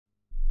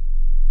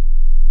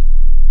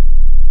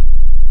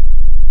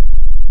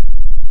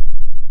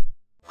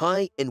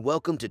Hi and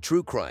welcome to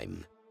True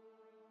Crime,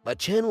 a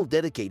channel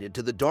dedicated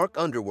to the dark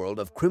underworld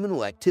of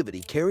criminal activity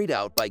carried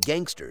out by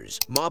gangsters,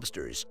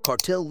 mobsters,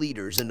 cartel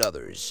leaders, and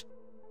others.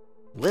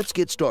 Let's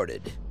get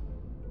started.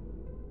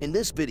 In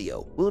this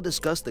video, we'll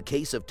discuss the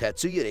case of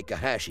Tatsuya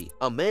Ichihashi,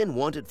 a man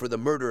wanted for the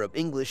murder of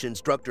English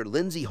instructor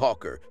Lindsay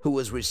Hawker, who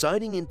was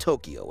residing in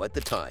Tokyo at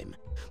the time,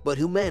 but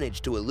who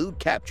managed to elude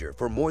capture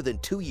for more than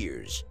 2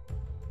 years.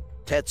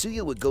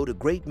 Tatsuya would go to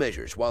great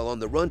measures while on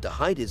the run to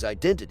hide his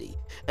identity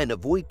and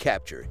avoid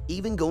capture,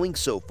 even going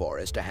so far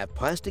as to have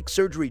plastic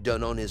surgery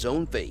done on his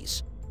own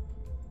face.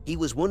 He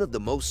was one of the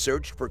most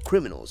searched for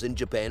criminals in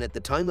Japan at the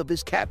time of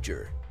his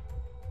capture.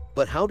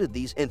 But how did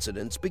these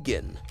incidents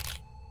begin?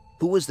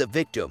 Who was the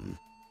victim?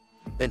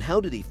 And how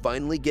did he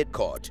finally get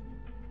caught?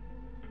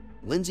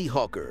 Lindsay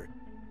Hawker.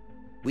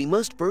 We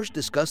must first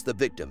discuss the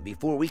victim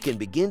before we can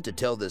begin to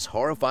tell this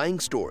horrifying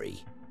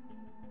story.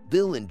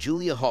 Bill and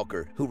Julia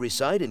Hawker, who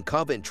reside in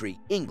Coventry,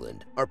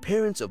 England, are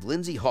parents of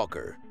Lindsay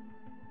Hawker.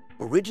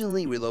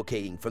 Originally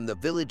relocating from the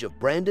village of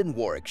Brandon,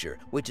 Warwickshire,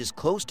 which is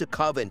close to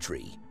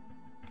Coventry.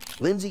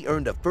 Lindsay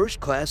earned a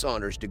first-class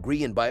honors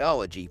degree in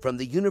biology from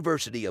the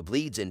University of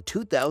Leeds in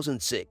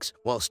 2006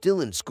 while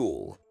still in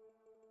school.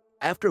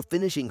 After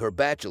finishing her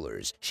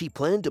bachelor's, she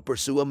planned to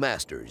pursue a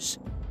master's.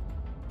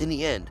 In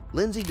the end,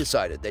 Lindsay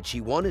decided that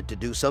she wanted to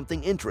do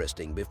something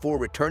interesting before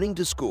returning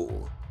to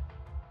school.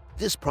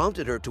 This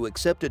prompted her to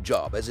accept a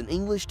job as an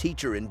English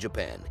teacher in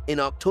Japan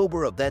in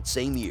October of that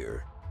same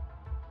year.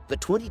 The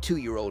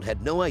 22-year-old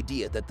had no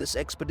idea that this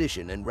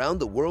expedition and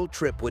round-the-world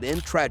trip would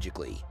end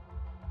tragically.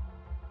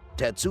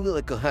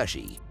 Tatsuya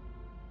Ichihashi.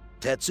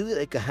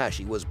 Tatsuya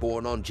Ichihashi was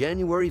born on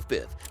January 5,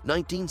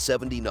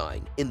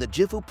 1979, in the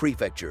Gifu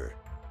Prefecture.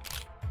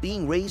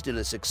 Being raised in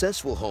a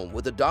successful home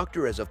with a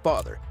doctor as a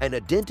father and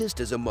a dentist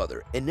as a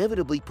mother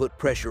inevitably put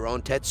pressure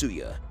on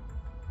Tatsuya.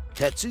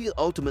 Tatsuya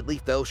ultimately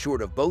fell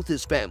short of both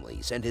his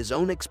family's and his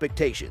own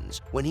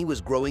expectations when he was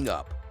growing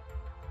up,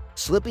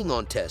 slipping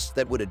on tests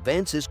that would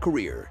advance his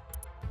career.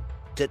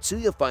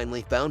 Tatsuya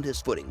finally found his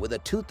footing with a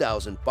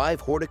 2005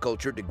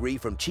 horticulture degree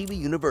from Chiba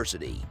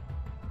University.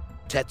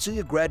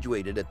 Tatsuya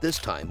graduated at this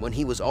time when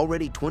he was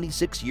already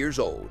 26 years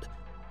old.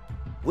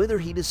 Whether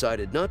he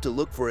decided not to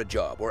look for a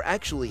job or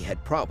actually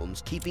had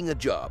problems keeping a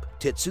job,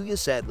 Tatsuya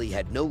sadly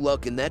had no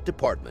luck in that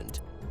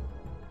department.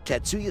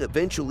 Tatsuya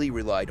eventually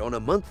relied on a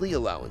monthly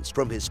allowance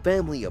from his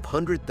family of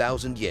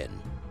 100,000 yen.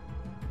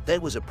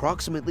 That was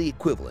approximately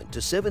equivalent to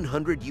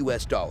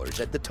 $700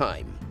 at the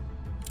time.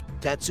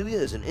 Tatsuya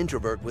is an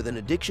introvert with an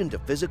addiction to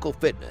physical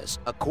fitness,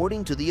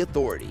 according to the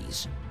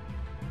authorities.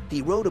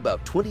 He rode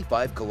about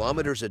 25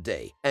 kilometers a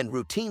day and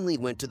routinely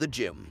went to the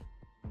gym.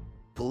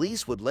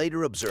 Police would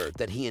later observe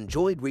that he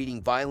enjoyed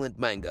reading violent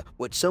manga,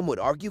 which some would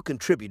argue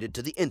contributed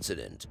to the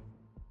incident.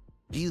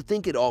 Do you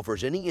think it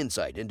offers any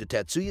insight into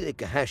Tatsuya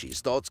Ichihashi's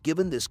thoughts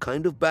given this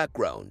kind of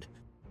background?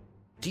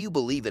 Do you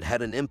believe it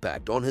had an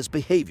impact on his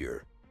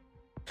behavior?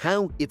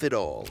 How, if at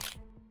all?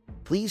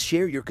 Please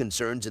share your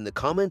concerns in the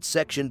comments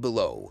section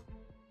below.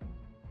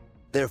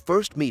 Their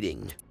first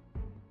meeting.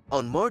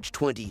 On March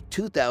 20,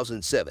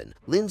 2007,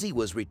 Lindsay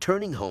was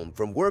returning home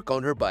from work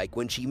on her bike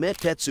when she met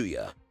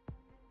Tatsuya.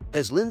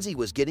 As Lindsay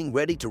was getting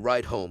ready to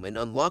ride home and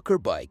unlock her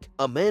bike,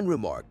 a man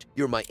remarked,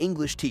 "You're my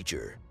English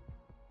teacher."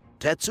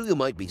 Tatsuya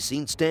might be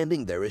seen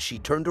standing there as she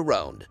turned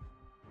around.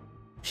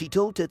 She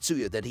told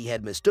Tatsuya that he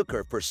had mistook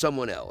her for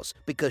someone else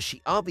because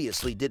she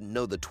obviously didn't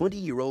know the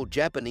 20-year-old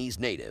Japanese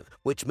native,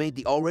 which made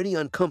the already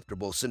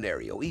uncomfortable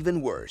scenario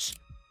even worse.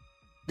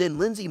 Then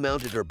Lindsay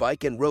mounted her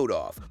bike and rode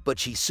off, but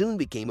she soon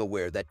became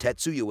aware that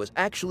Tatsuya was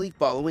actually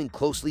following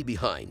closely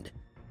behind.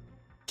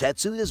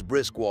 Tatsuya's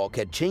brisk walk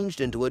had changed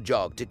into a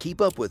jog to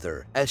keep up with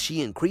her as she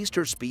increased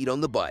her speed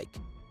on the bike.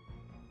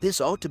 This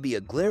ought to be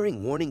a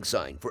glaring warning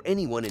sign for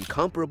anyone in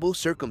comparable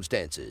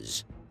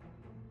circumstances.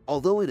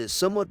 Although it is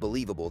somewhat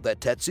believable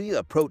that Tatsuya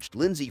approached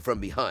Lindsay from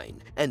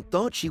behind and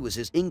thought she was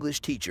his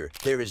English teacher,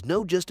 there is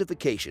no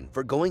justification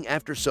for going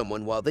after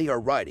someone while they are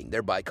riding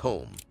their bike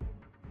home.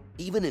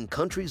 Even in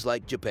countries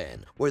like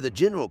Japan, where the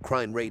general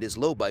crime rate is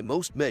low by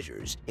most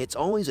measures, it's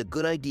always a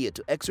good idea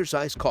to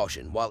exercise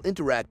caution while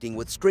interacting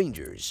with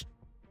strangers.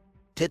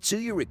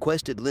 Tatsuya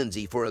requested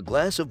Lindsay for a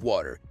glass of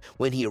water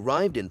when he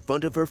arrived in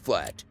front of her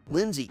flat.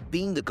 Lindsay,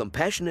 being the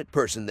compassionate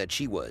person that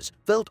she was,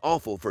 felt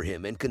awful for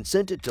him and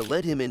consented to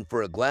let him in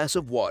for a glass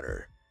of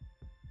water.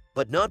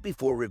 But not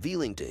before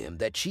revealing to him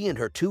that she and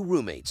her 2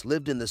 roommates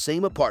lived in the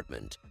same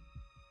apartment.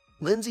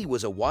 Lindsay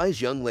was a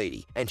wise young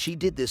lady, and she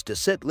did this to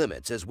set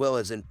limits as well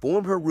as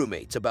inform her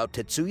roommates about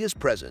Tatsuya's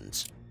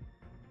presence.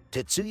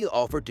 Tatsuya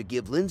offered to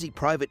give Lindsay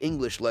private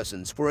English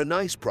lessons for a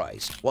nice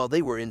price while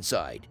they were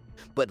inside,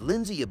 but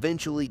Lindsay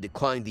eventually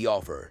declined the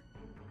offer.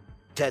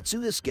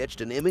 Tatsuya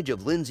sketched an image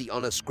of Lindsay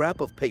on a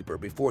scrap of paper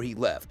before he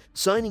left,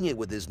 signing it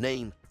with his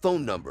name,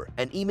 phone number,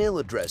 and email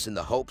address in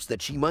the hopes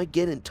that she might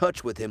get in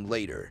touch with him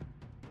later.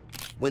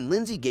 When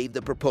Lindsay gave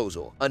the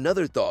proposal,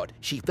 another thought,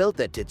 she felt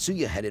that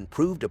Tatsuya had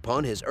improved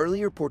upon his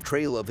earlier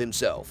portrayal of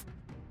himself.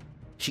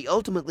 She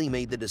ultimately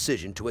made the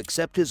decision to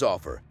accept his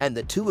offer, and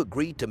the two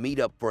agreed to meet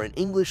up for an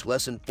English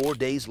lesson 4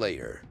 days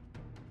later.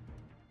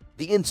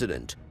 The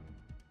incident.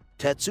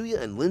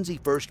 Tatsuya and Lindsay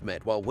first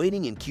met while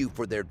waiting in queue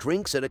for their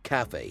drinks at a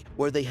cafe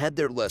where they had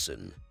their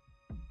lesson.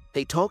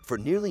 They talked for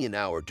nearly an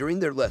hour during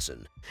their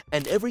lesson,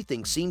 and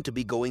everything seemed to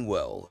be going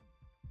well.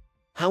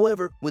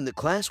 However, when the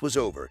class was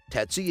over,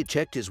 Tatsuya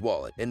checked his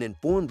wallet and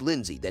informed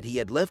Lindsay that he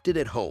had left it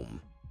at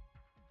home.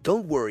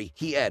 "Don't worry,"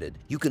 he added,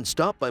 "you can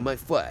stop by my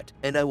flat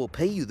and I will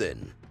pay you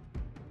then."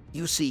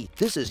 You see,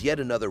 this is yet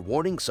another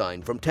warning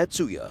sign from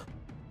Tatsuya.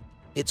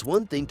 It's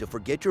one thing to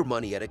forget your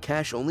money at a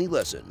cash-only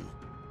lesson,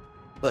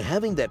 but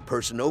having that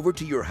person over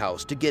to your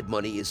house to get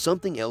money is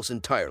something else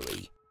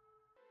entirely.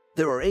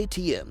 There are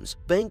ATMs,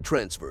 bank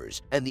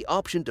transfers, and the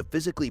option to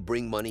physically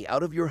bring money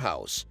out of your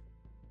house.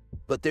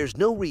 But there's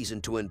no reason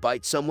to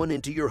invite someone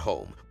into your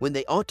home when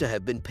they ought to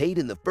have been paid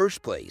in the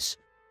first place.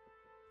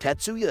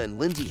 Tatsuya and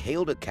Lindsay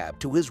hailed a cab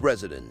to his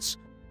residence.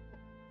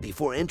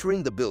 Before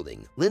entering the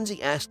building,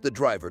 Lindsay asked the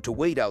driver to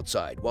wait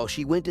outside while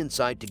she went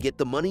inside to get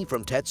the money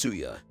from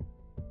Tatsuya.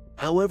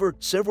 However,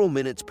 several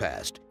minutes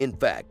passed. In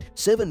fact,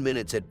 7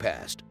 minutes had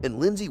passed, and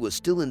Lindsay was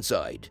still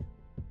inside.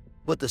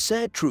 But the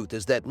sad truth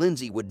is that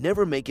Lindsay would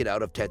never make it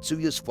out of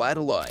Tatsuya's flat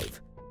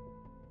alive.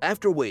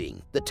 After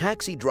waiting, the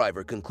taxi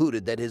driver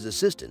concluded that his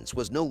assistance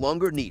was no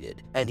longer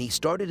needed, and he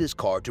started his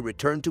car to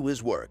return to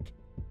his work.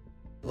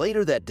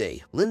 Later that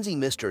day, Lindsay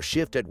missed her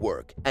shift at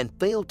work and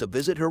failed to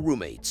visit her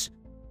roommates.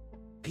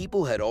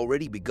 People had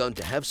already begun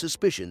to have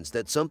suspicions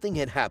that something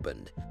had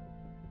happened.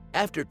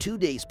 After 2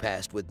 days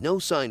passed with no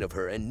sign of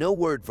her and no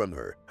word from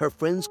her, her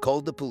friends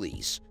called the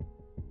police.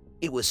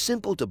 It was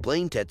simple to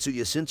blame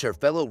Tatsuya since her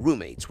fellow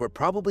roommates were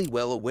probably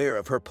well aware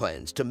of her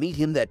plans to meet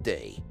him that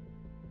day.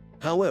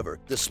 However,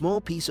 the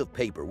small piece of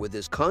paper with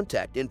his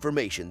contact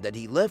information that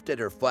he left at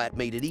her flat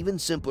made it even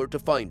simpler to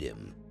find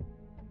him.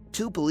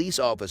 2 police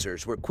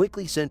officers were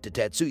quickly sent to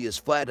Tatsuya's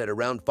flat at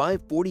around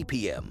 5:40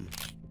 p.m.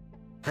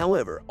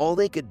 However, all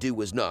they could do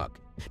was knock,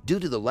 due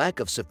to the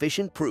lack of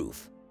sufficient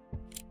proof.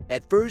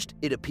 At first,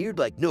 it appeared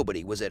like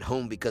nobody was at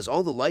home because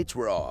all the lights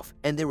were off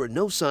and there were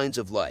no signs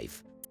of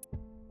life.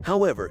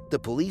 However, the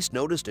police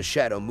noticed a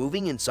shadow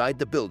moving inside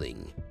the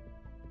building.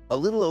 A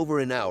little over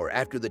an hour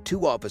after the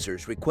 2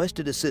 officers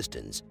requested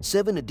assistance,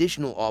 7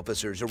 additional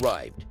officers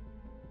arrived.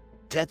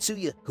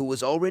 Tatsuya, who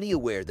was already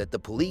aware that the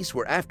police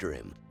were after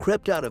him,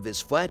 crept out of his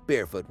flat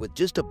barefoot with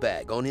just a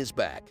bag on his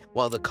back,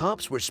 while the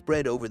cops were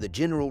spread over the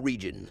general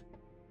region.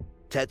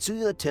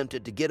 Tatsuya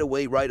attempted to get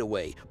away right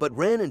away, but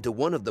ran into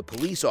one of the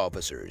police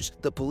officers.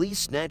 The police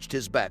snatched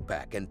his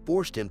backpack and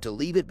forced him to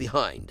leave it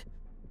behind.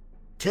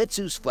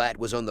 Tetsu's flat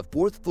was on the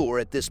 4th floor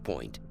at this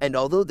point, and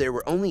although there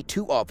were only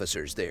 2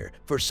 officers there,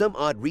 for some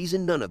odd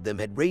reason none of them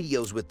had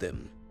radios with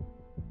them.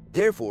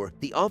 Therefore,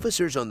 the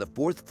officers on the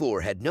 4th floor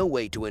had no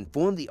way to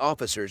inform the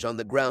officers on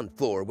the ground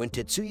floor when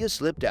Tatsuya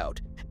slipped out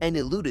and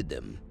eluded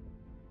them.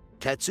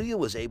 Tatsuya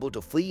was able to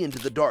flee into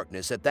the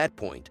darkness at that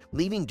point,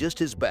 leaving just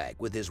his bag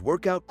with his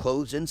workout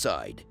clothes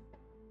inside.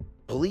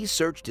 Police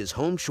searched his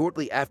home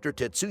shortly after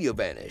Tatsuya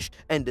vanished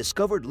and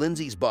discovered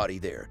Lindsay's body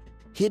there,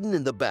 hidden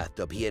in the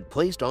bathtub he had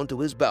placed onto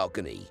his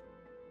balcony.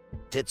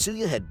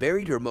 Tatsuya had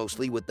buried her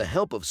mostly with the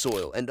help of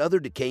soil and other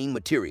decaying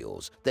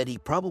materials that he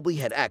probably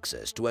had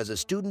access to as a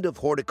student of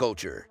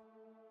horticulture.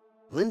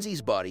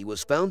 Lindsay's body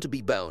was found to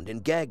be bound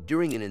and gagged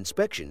during an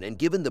inspection, and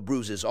given the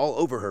bruises all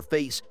over her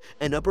face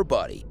and upper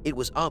body, it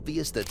was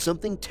obvious that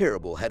something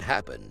terrible had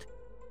happened.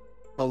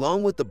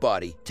 Along with the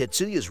body,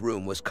 Tatsuya's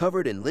room was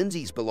covered in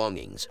Lindsay's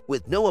belongings,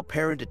 with no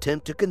apparent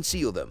attempt to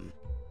conceal them.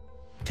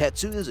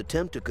 Tatsuya's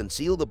attempt to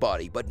conceal the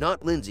body but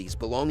not Lindsay's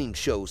belongings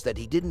shows that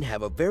he didn't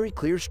have a very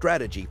clear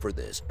strategy for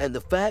this, and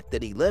the fact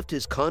that he left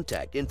his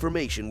contact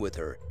information with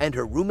her and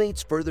her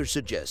roommates further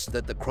suggests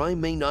that the crime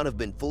may not have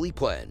been fully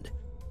planned.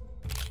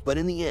 But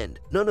in the end,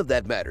 none of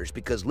that matters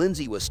because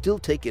Lindsay was still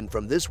taken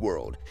from this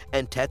world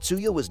and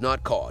Tatsuya was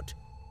not caught.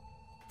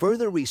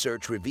 Further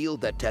research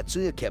revealed that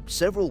Tatsuya kept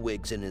several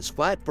wigs in his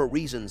flat for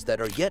reasons that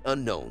are yet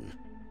unknown.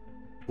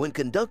 When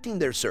conducting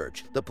their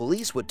search, the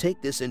police would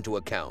take this into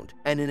account,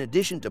 and in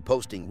addition to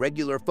posting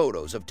regular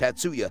photos of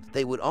Tatsuya,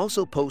 they would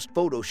also post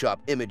Photoshop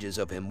images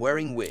of him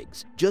wearing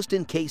wigs, just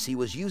in case he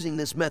was using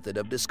this method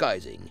of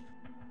disguising.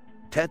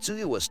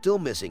 Tatsuya was still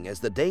missing as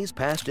the days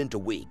passed into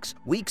weeks,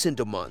 weeks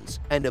into months,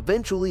 and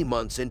eventually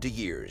months into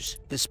years,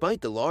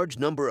 despite the large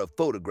number of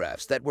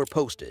photographs that were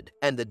posted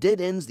and the dead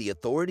ends the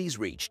authorities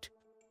reached.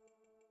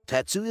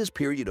 Tatsuya's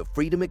period of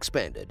freedom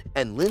expanded,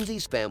 and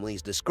Lindsay's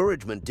family's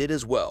discouragement did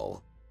as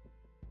well.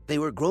 They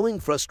were growing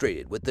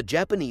frustrated with the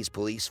Japanese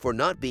police for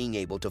not being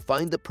able to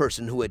find the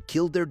person who had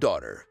killed their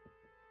daughter.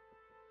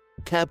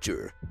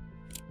 Capture.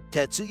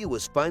 Tatsuya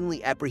was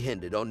finally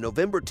apprehended on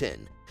November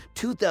 10,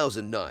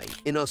 2009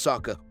 in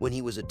Osaka when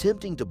he was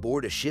attempting to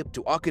board a ship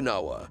to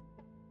Okinawa.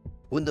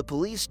 When the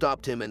police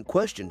stopped him and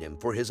questioned him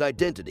for his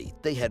identity,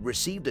 they had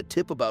received a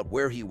tip about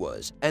where he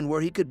was and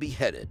where he could be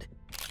headed.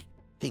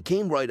 He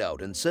came right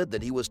out and said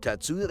that he was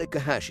Tatsuya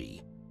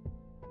Ichihashi.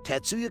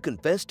 Tatsuya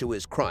confessed to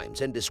his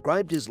crimes and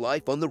described his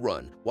life on the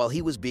run while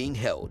he was being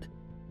held.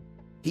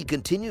 He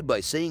continued by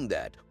saying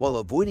that, while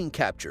avoiding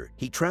capture,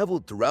 he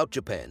traveled throughout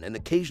Japan and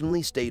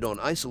occasionally stayed on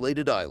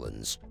isolated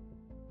islands.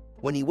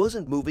 When he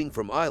wasn't moving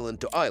from island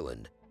to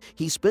island,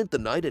 he spent the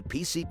night at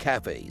PC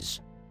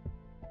cafes.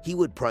 He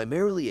would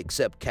primarily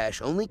accept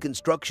cash-only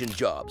construction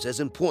jobs as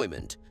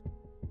employment.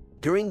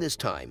 During this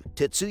time,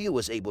 Tatsuya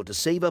was able to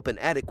save up an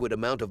adequate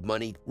amount of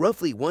money,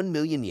 roughly 1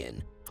 million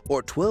yen,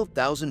 or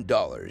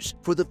 $12,000,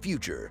 for the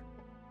future.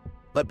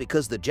 But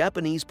because the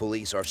Japanese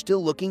police are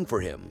still looking for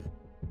him,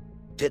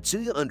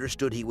 Tatsuya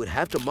understood he would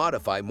have to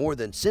modify more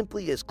than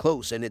simply as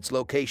close in its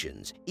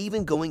locations,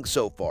 even going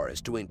so far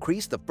as to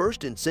increase the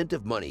first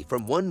incentive money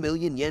from 1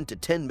 million yen to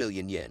 10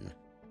 million yen.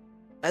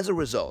 As a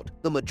result,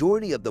 the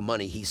majority of the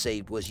money he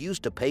saved was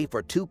used to pay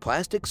for 2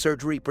 plastic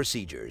surgery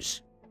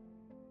procedures.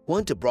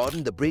 One to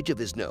broaden the bridge of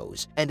his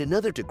nose, and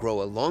another to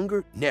grow a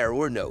longer,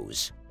 narrower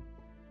nose.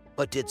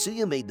 But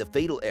Tatsuya made the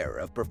fatal error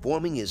of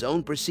performing his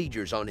own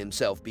procedures on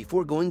himself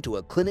before going to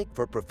a clinic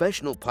for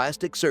professional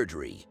plastic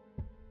surgery.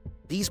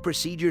 These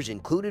procedures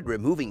included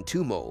removing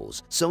 2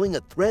 moles, sewing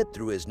a thread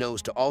through his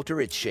nose to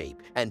alter its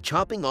shape, and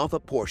chopping off a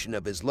portion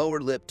of his lower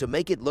lip to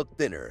make it look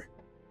thinner.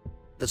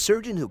 The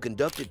surgeon who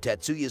conducted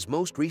Tatsuya's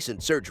most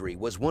recent surgery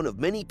was one of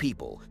many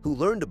people who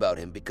learned about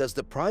him because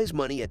the prize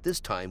money at this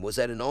time was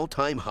at an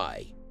all-time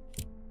high.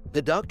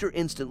 The doctor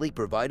instantly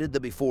provided the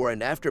before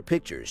and after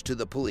pictures to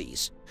the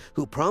police,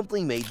 who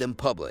promptly made them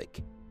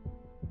public.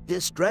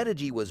 This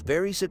strategy was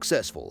very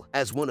successful,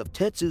 as one of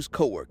Tetsu's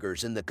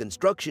co-workers in the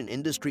construction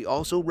industry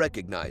also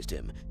recognized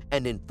him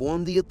and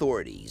informed the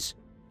authorities,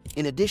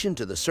 in addition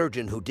to the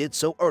surgeon who did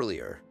so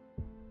earlier.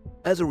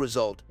 As a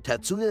result,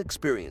 Tatsuya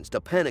experienced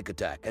a panic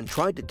attack and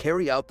tried to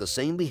carry out the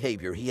same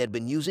behavior he had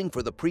been using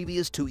for the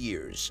previous 2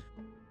 years.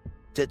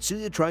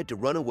 Tatsuya tried to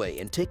run away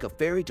and take a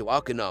ferry to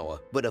Okinawa,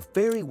 but a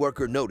ferry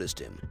worker noticed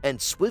him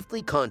and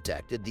swiftly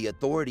contacted the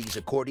authorities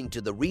according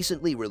to the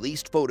recently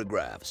released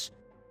photographs.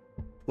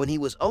 When he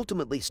was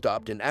ultimately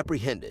stopped and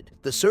apprehended,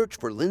 the search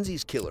for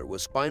Lindsay's killer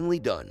was finally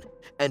done,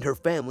 and her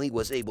family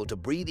was able to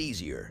breathe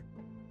easier.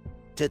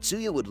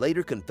 Tatsuya would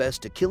later confess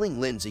to killing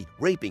Lindsay,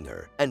 raping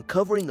her, and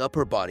covering up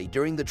her body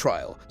during the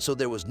trial, so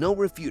there was no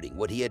refuting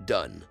what he had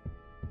done.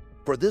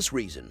 For this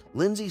reason,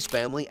 Lindsay's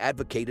family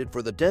advocated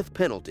for the death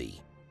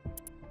penalty.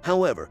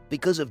 However,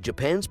 because of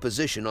Japan's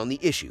position on the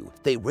issue,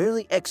 they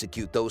rarely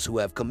execute those who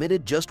have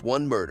committed just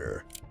one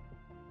murder.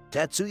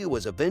 Tatsuya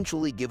was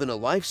eventually given a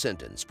life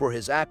sentence for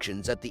his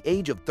actions at the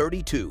age of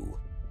 32.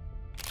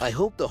 I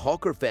hope the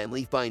Hawker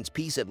family finds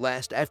peace at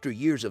last after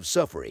years of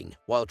suffering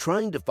while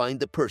trying to find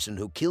the person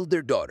who killed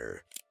their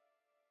daughter.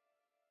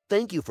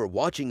 Thank you for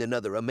watching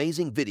another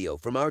amazing video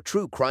from our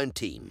true crime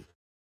team.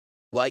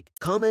 Like,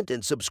 comment,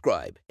 and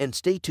subscribe, and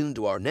stay tuned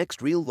to our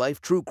next real-life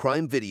true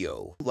crime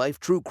video.